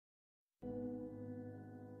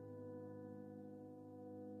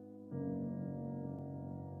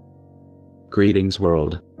Greetings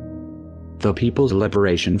world. The People's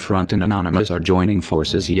Liberation Front and Anonymous are joining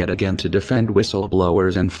forces yet again to defend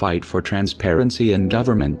whistleblowers and fight for transparency in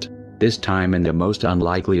government, this time in the most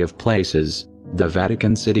unlikely of places, the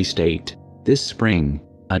Vatican City State. This spring,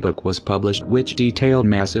 a book was published which detailed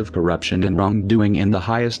massive corruption and wrongdoing in the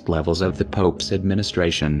highest levels of the Pope's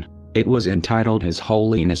administration. It was entitled His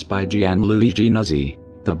Holiness by Gianluigi Nuzzi.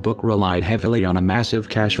 The book relied heavily on a massive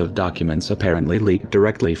cache of documents apparently leaked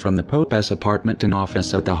directly from the Pope's apartment and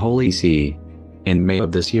office at the Holy See. In May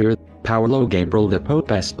of this year, Paolo Gabriele the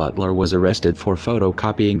Pope's butler was arrested for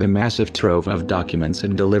photocopying the massive trove of documents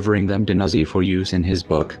and delivering them to Nuzzi for use in his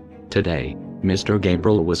book. Today, Mr.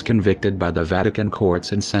 Gabriele was convicted by the Vatican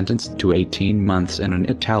courts and sentenced to 18 months in an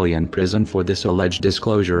Italian prison for this alleged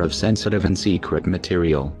disclosure of sensitive and secret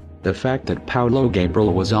material. The fact that Paolo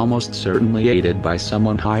Gabriele was almost certainly aided by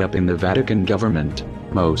someone high up in the Vatican government,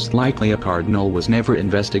 most likely a cardinal, was never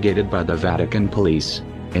investigated by the Vatican police.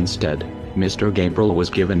 Instead, Mr. Gabriele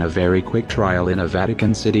was given a very quick trial in a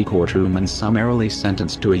Vatican City courtroom and summarily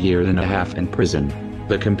sentenced to 1.5 years in prison.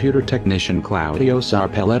 The computer technician Claudio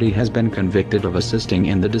Sciarpelletti has been convicted of assisting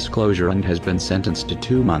in the disclosure and has been sentenced to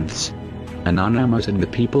 2 months. Anonymous and the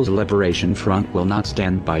People's Liberation Front will not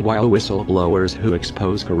stand by while whistleblowers who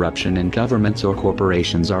expose corruption in governments or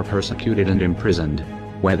corporations are persecuted and imprisoned.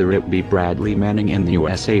 Whether it be Bradley Manning in the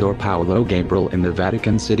USA or Paolo Gabriele in the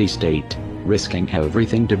Vatican City State, risking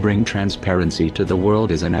everything to bring transparency to the world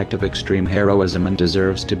is an act of extreme heroism and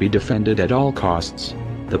deserves to be defended at all costs.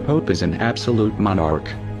 The Pope is an absolute monarch,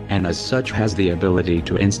 and as such has the ability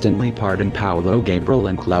to instantly pardon Paolo Gabriele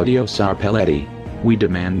and Claudio Sciarpelletti. We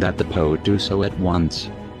demand that the Pope do so at once.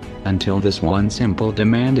 Until this one simple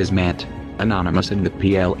demand is met, Anonymous and the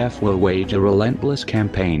PLF will wage a relentless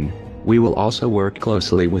campaign. We will also work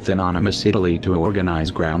closely with Anonymous Italy to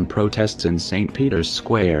organize ground protests in St. Peter's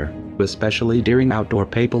Square, especially during outdoor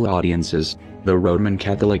papal audiences. The Roman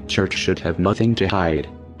Catholic Church should have nothing to hide,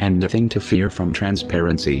 and nothing to fear from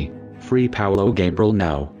transparency. Free Paolo Gabriele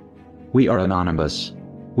now. We are Anonymous.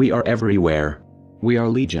 We are everywhere. We are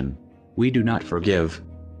Legion. We do not forgive.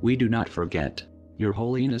 We do not forget. Your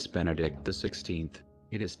Holiness Benedict XVI.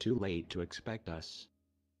 It is too late to expect us.